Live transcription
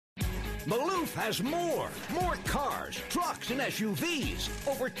Malouf has more cars, trucks, and SUVs.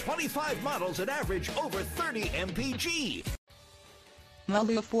 Over 25 models that average over 30 mpg.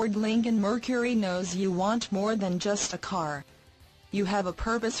 Malouf Ford Lincoln Mercury knows you want more than just a car. You have a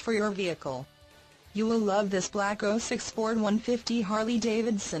purpose for your vehicle. You will love this black 06 Ford F-150 Harley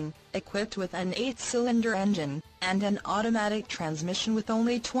Davidson, equipped with an 8-cylinder engine, and an automatic transmission with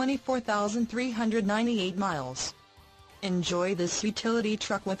only 24,398 miles. Enjoy this utility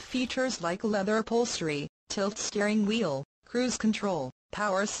truck with features like leather upholstery, tilt steering wheel, cruise control,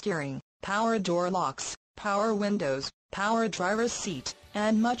 power steering, power door locks, power windows, power driver's seat,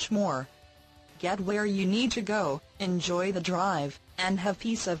 and much more. Get where you need to go, enjoy the drive, and have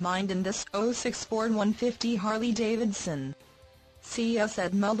peace of mind in this 06 Ford F-150 Harley Davidson. See us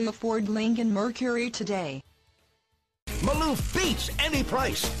at Malouf Ford Lincoln Mercury today. Malouf beats any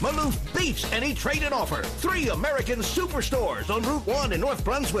price. Malouf beats any trade-in offer. 3 American superstores on Route 1 in North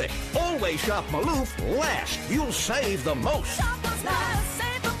Brunswick. Always shop Malouf last. You'll save the most. Shop us last,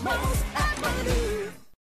 save the most.